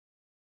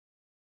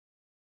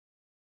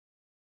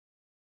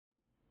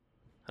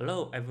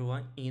Hello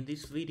everyone, in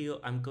this video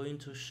I'm going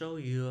to show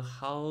you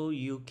how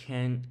you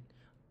can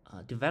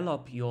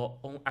develop your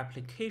own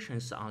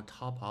applications on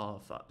top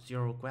of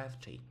zero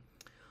gravity.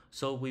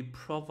 So we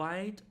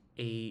provide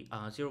a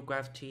zero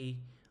gravity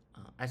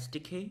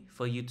SDK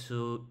for you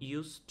to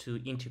use to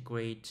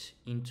integrate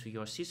into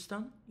your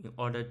system in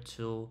order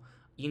to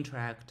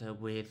interact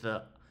with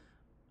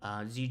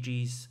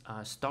ZG's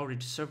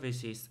storage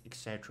services,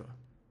 etc.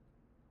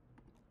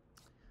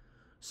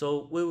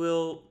 So we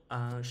will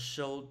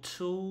show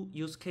two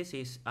use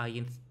cases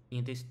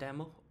in this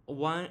demo.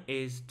 One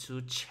is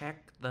to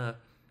check the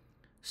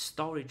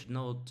storage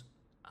node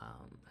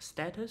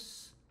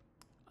status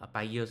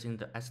by using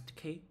the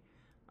SDK.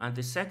 And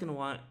the second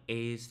one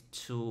is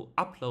to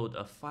upload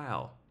a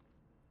file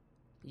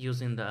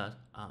using the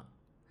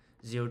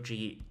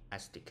 0G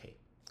SDK.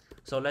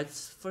 So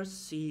let's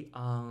first see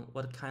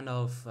what kind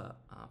of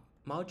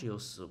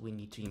modules we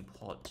need to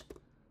import.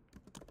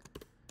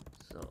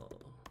 So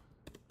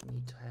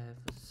need to have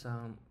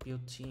some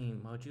built-in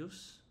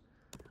modules,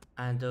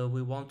 and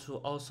we want to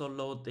also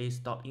load this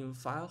 .in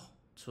file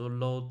to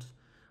load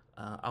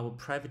our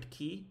private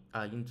key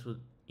into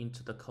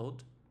the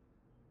code.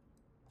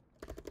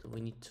 So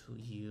we need to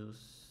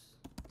use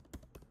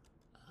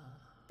I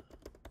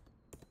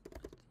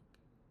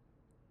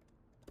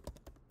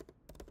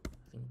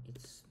think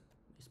it's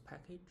this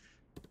package,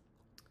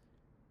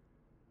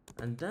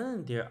 and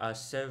then there are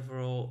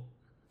several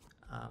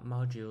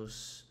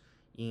modules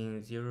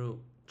in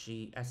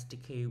 0G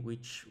SDK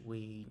which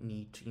we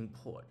need to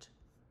import,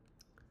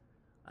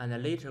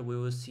 and later we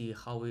will see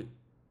how we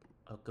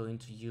are going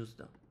to use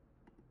them.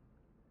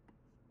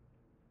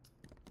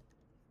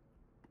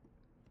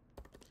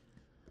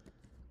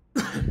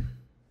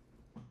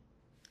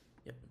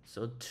 Yep.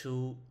 So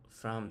 2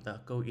 from the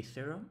Go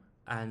Ethereum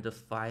and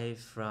 5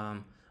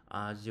 from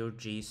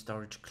 0G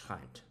storage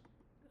client,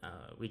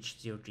 which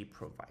 0G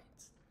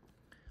provides.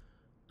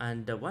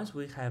 And once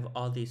we have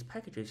all these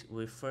packages,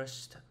 we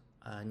first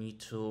need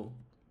to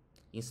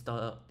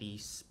install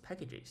these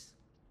packages.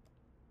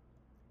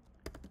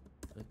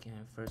 We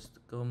can first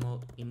go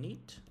mode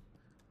init.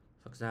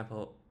 For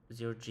example,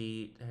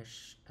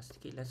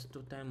 0G-SDK. Let's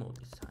do demo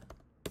this time.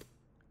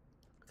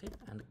 Okay,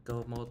 and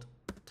go mode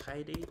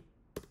tidy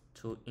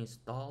to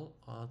install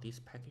all these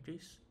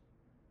packages.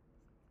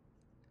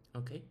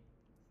 Okay,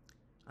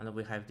 and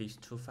we have these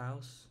two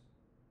files.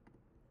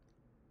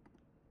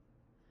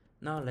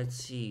 Now let's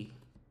see.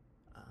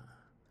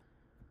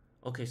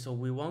 Okay, so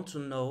we want to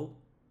know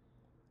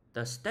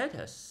the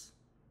status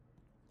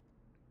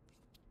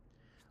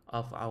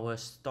of our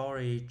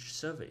storage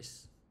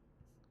service.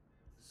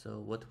 So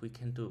what we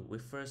can do, we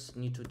first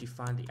need to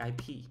define the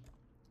IP.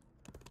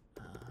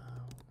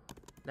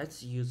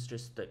 Let's use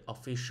just the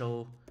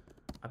official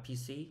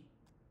RPC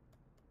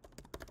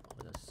of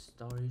the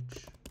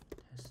storage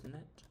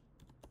testnet.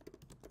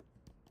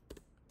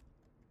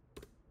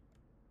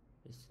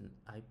 It's an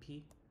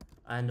IP,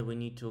 and we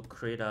need to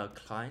create a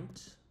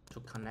client to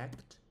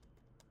connect.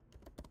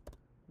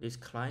 This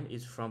client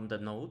is from the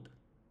node.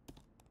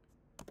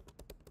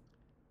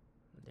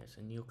 There's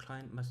a new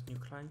client, new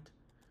client.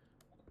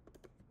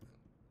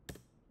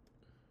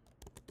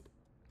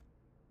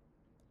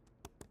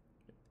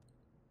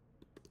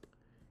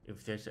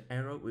 If there's an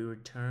error, we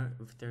return.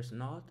 If there's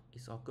not,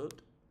 it's all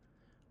good.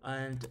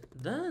 And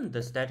then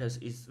the status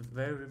is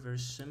very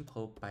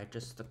simple by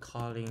just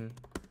calling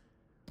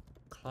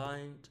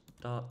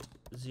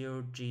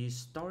client.0g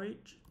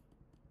storage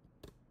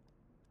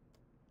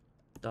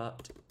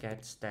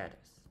 .get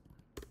status.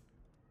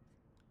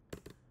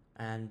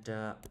 And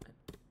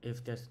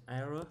if there's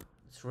error,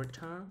 it's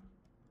return.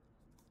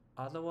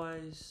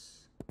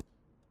 Otherwise,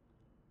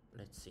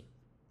 let's see,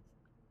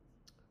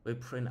 we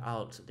print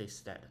out this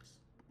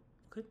status.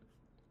 Okay.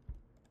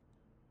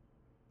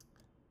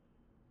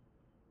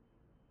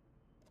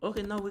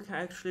 Okay, now we can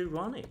actually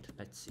run it.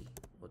 Let's see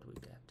what we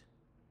get.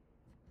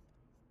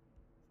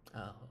 Oh,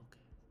 okay.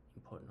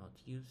 Import not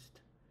used.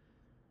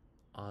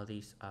 All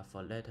these are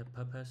for letter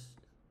purpose,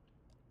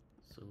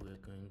 so we're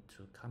going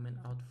to comment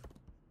out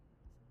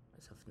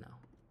as of now.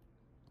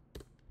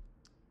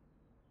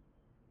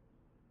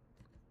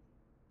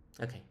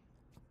 Okay,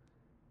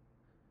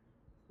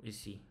 we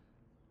see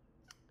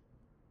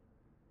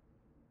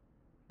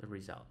the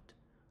result,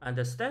 and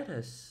the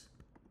status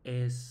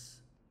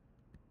is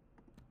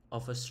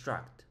of a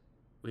struct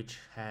which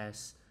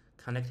has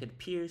connected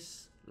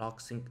peers, log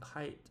sync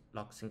height,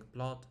 log sync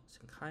block,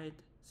 sync height,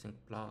 sync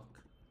block,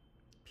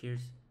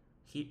 peers.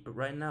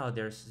 Right now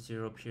there's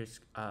 0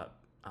 peers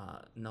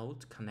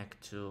node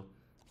connect to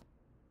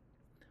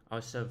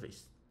our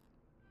service.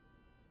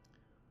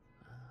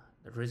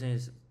 The reason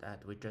is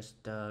that we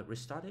just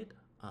restarted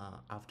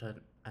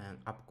after an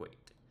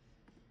upgrade.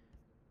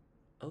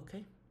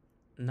 Okay,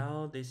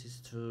 now this is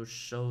to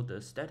show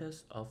the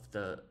status of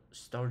the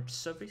storage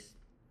service.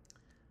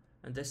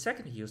 And the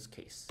second use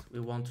case, we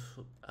want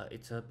to,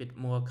 it's a bit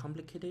more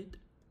complicated.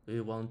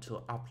 We want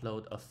to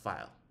upload a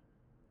file.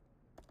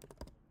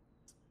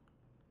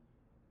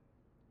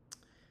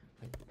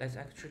 let's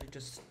actually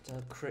just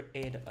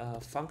create a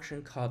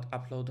function called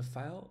upload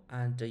file,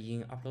 and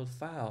in upload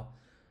file,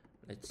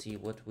 let's see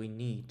what we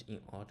need in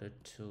order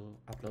to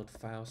upload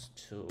files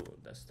to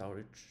the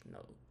storage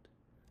node.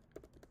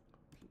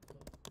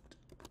 Upload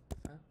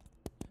file,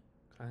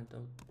 client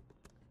node.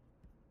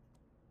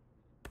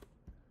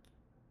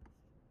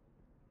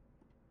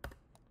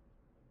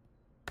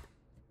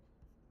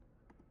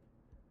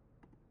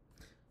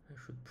 I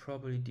should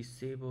probably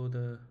disable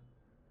the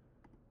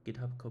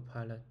GitHub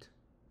Copilot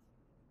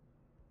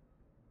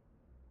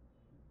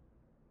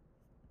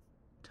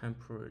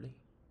temporarily.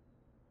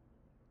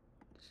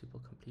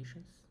 Disable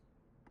completions.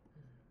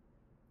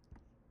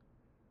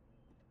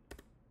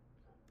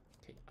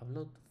 Okay,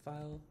 upload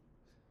file.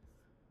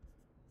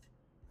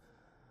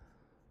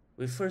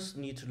 We first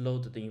need to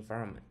load the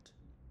environment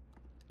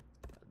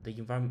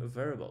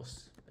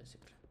variables,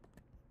 basically.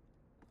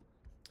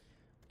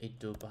 It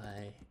do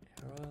by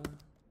error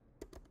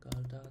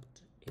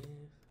go.if.load,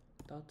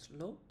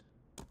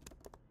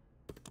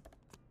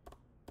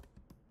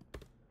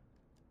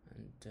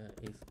 and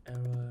if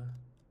error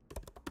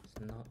is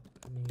not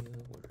new,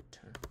 we'll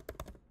return.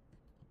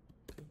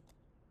 Okay.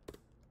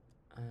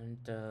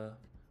 And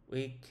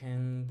we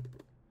can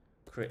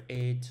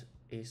create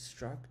a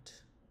struct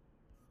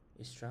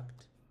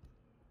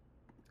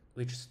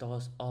which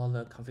stores all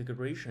the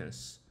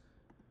configurations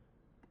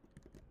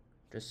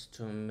just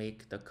to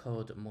make the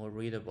code more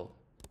readable,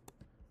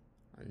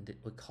 and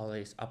we call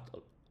it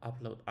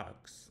upload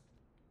args,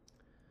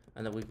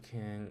 and we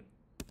can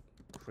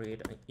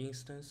create an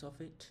instance of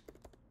it,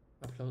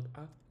 upload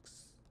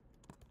args.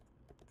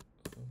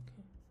 Okay,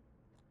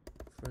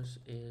 first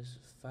is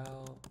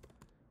file.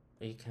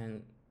 You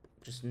can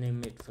just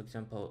name it, for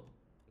example,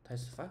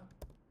 test file.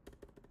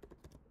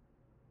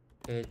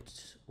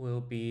 It will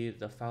be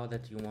the file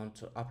that you want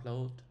to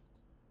upload,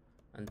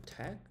 and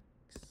tags.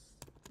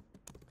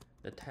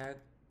 The tag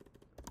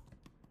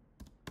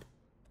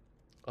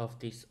of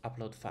this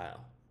upload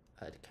file,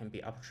 it can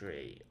be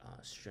arbitrary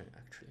string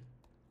actually.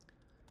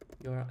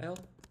 URL,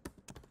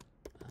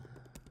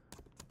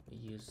 we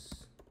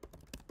use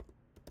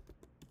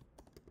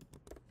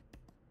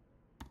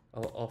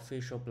our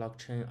official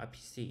blockchain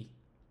IPC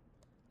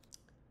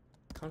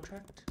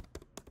contract.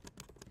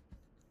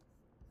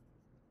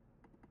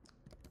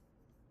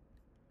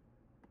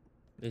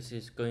 This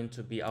is going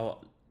to be our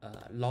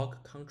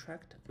log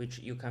contract, which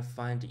you can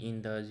find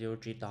in the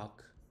 0g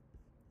doc.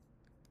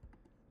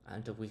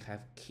 And we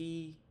have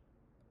key,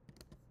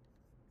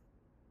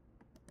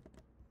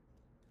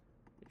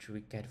 which we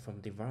get from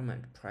the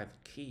environment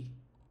private key.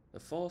 The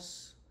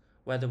false,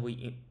 whether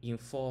we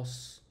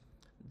enforce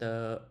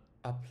the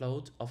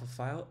upload of a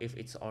file if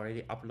it's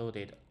already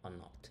uploaded or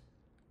not.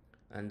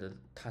 And the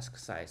task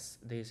size,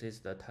 this is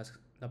the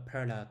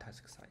parallel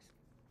task size.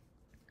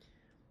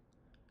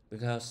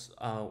 Because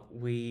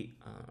we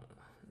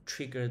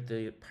triggered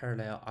the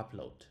parallel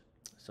upload,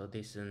 so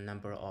this is the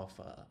number of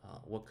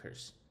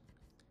workers.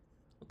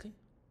 Okay,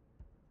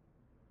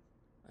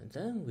 and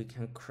then we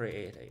can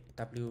create a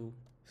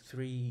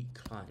W3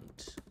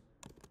 client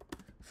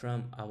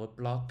from our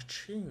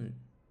blockchain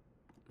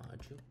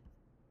module.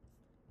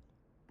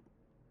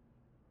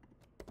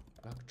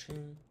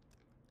 Blockchain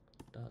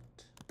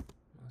dot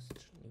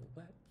master new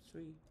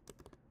web3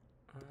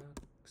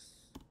 args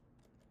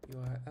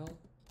URL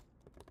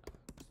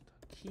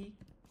key,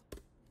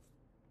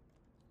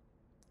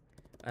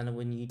 and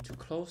we need to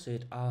close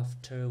it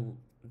after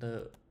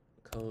the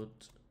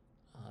code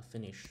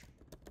finish.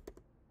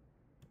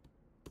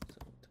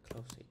 So to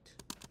close it,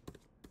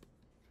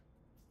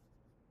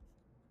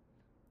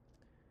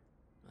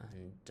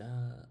 and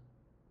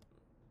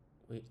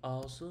we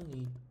also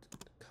need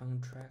the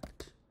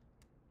contract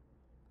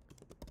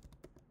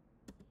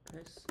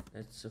address.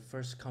 Let's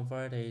first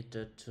convert it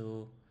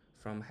to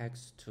from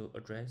hex to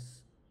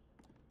address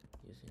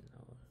using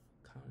our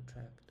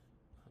contract.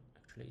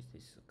 Actually,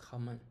 this is a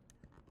common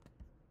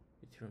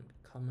Ethereum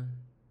common.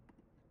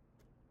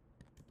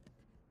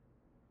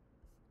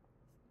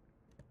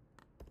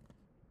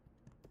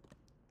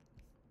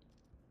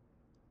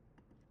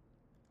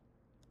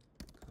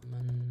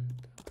 Common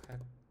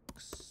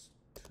hex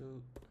to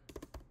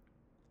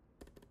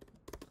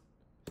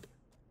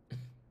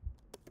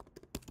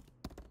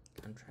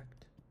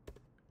contract,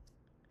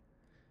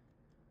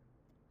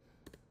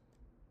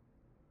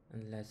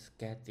 and let's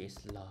get this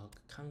log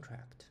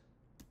contract,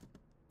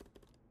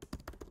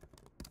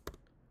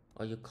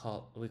 or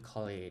we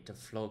call it a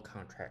flow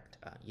contract,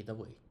 either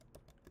way,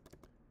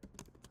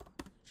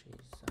 which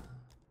is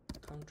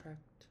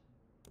contract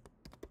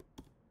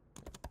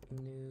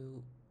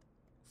new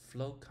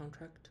flow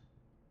contract.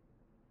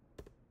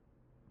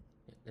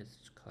 Yeah,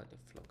 let's call it a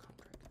flow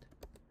contract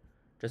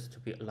just to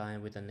be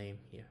aligned with the name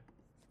here.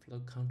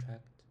 Flow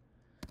contract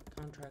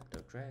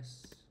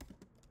address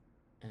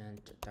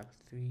and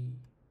W3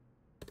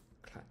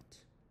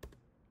 client.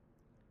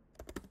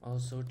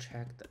 Also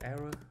check the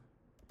error.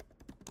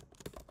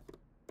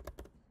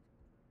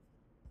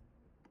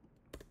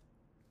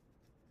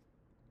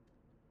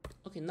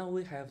 Okay, now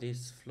we have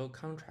this flow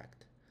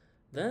contract.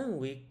 Then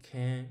we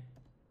can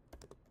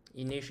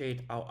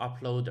initiate our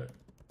uploader.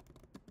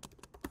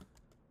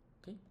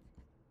 Okay,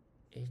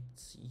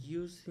 it's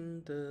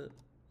using the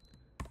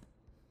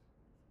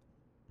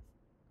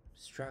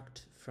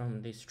struct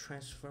from this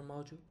transfer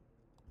module.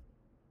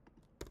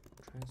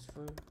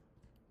 Transfer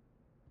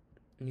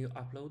new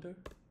uploader,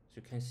 as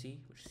you can see,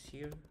 which is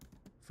here.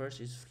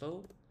 First is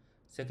flow,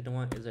 second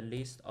one is a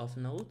list of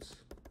nodes,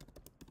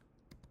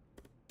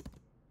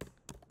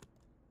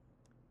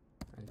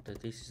 and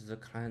this is the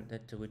client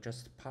that we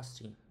just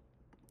passed in.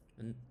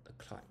 And the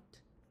client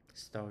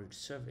storage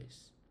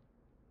service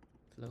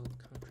flow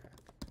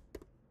contract.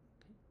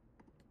 Okay.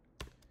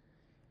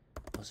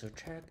 Also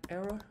check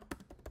error.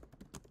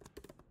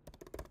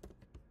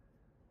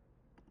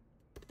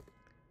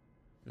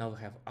 Now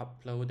we have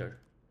uploader.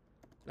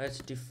 Let's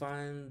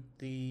define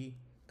the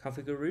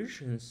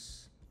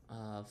configurations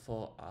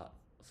for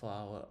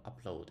our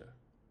uploader.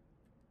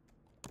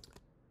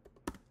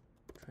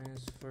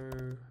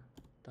 Transfer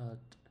dot.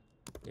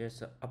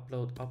 There's an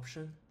upload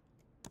option,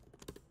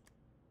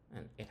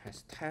 and it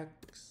has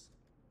tags.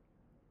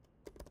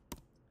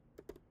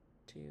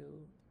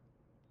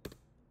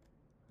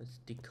 Let's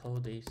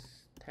decode these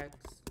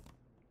tags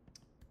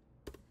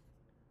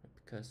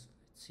because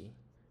let's see.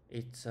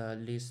 It's a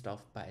list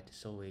of bytes,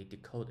 so we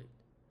decode it.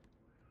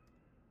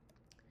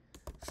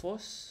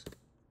 Force,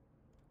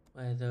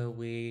 whether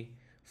we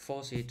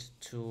force it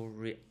to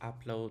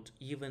re-upload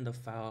even the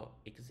file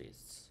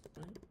exists,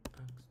 right?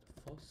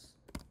 Force.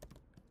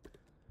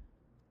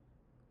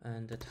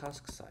 And the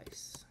task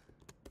size,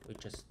 we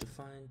just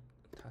define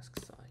task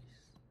size.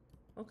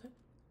 Okay.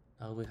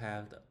 Now we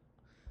have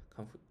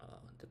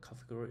the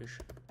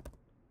configuration.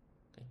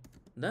 Okay.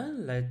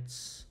 Then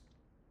let's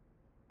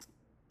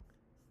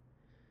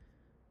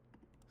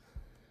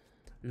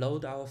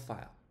load our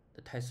file,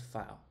 the test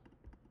file.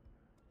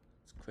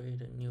 Let's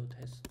create a new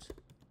test.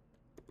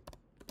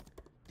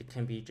 It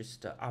can be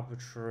just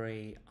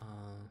arbitrary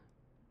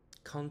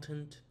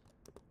content.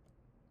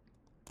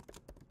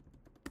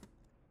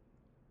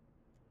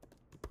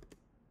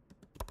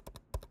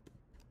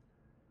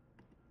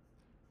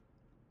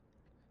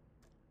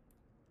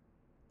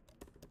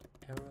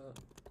 Error.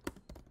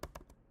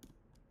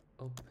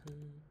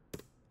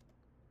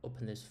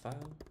 Open this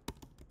file.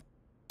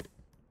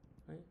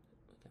 Right?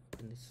 We can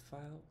open this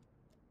file.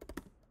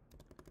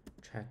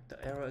 Check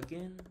the error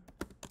again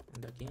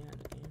and again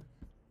and again.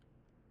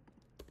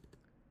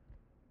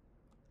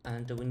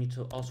 And we need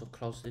to also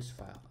close this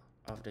file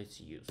after it's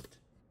used.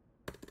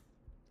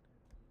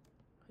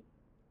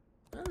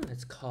 And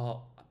let's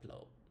call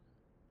upload.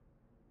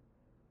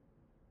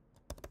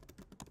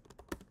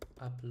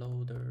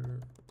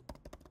 Uploader.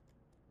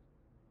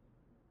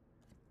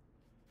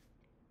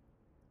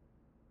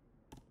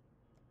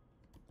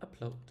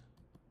 Upload.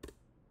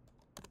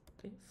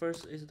 Okay,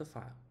 first is the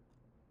file.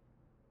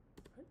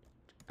 Right.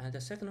 And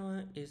the second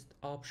one is the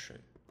option.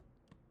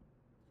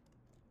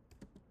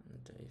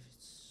 And if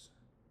it's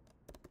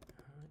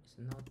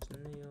not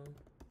new,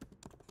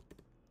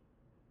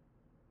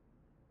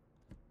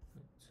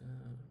 let's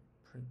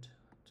print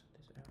out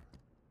this error.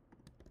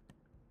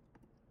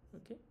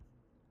 Okay.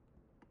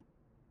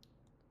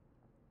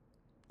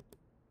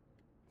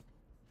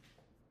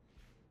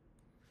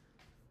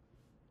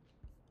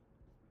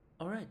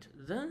 All right,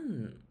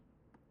 then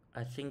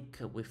I think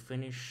we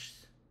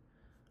finished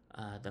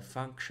the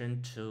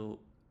function to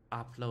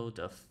upload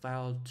a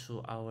file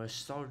to our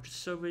storage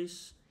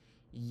service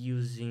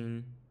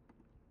using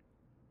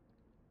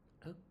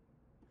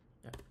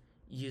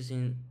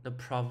using the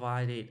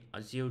provided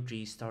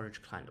 0G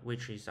storage client,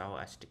 which is our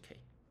SDK.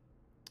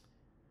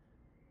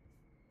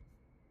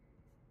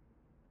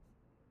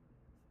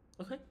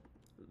 Okay,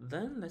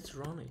 then let's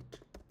run it.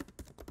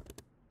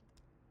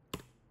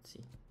 Let's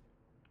see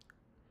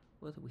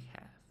what we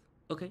have.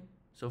 Okay,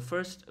 so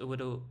first it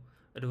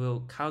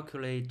will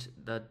calculate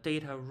the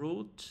data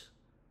route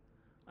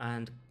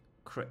and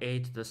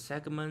create the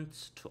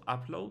segments to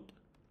upload.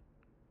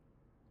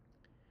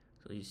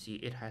 So you see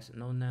it has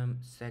no name,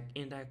 seg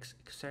index,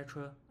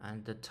 etc.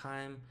 And the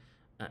time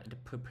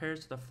it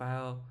prepares the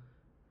file.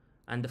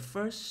 And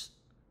first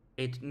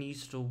it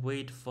needs to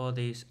wait for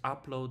this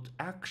upload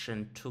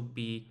action to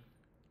be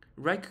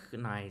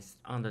recognized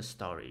on the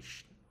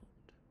storage.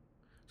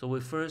 So we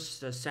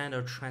first send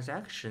a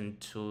transaction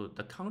to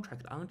the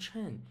contract on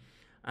chain,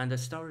 and the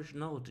storage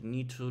node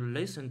need to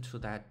listen to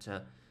that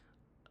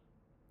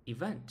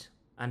event.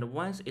 And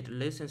once it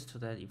listens to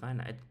that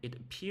event, it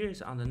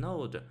appears on the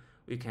node,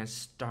 we can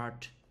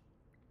start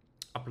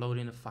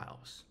uploading the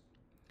files.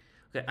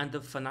 Okay, and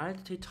the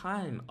finality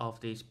time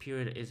of this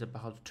period is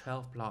about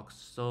 12 blocks.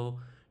 So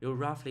you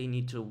roughly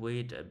need to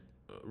wait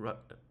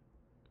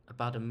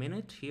about a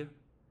minute here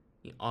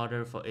in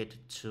order for it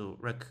to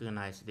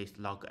recognize this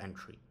log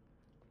entry.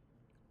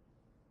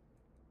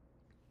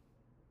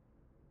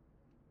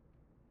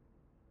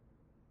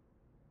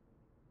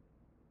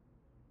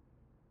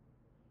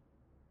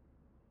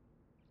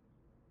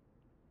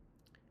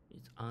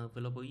 It's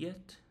unavailable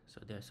yet,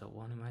 so there's a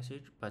warning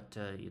message, but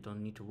you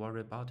don't need to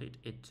worry about it.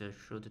 It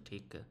should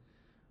take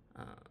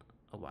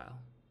a while.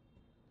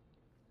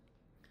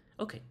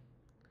 Okay,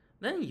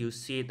 then you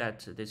see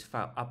that this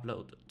file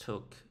upload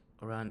took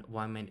around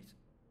 1 minute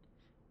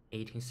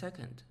 18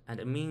 seconds, and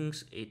it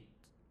means it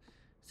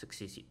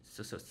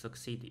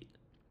succeeded.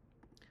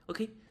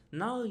 Okay,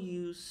 now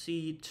you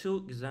see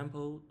two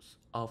examples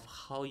of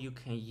how you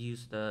can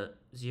use the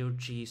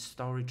 0G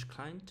storage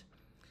client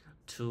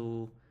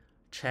to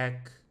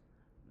check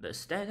the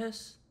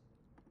status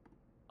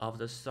of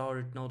the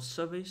storage node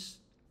service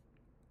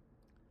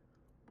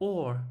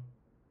or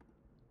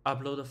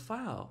upload a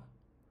file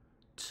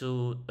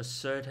to a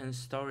certain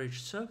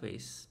storage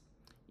service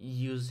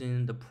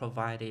using the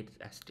provided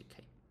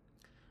SDK.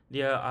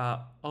 There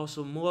are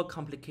also more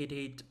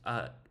complicated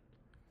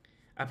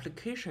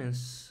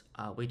applications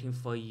waiting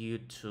for you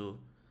to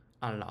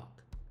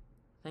unlock.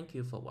 Thank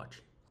you for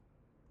watching.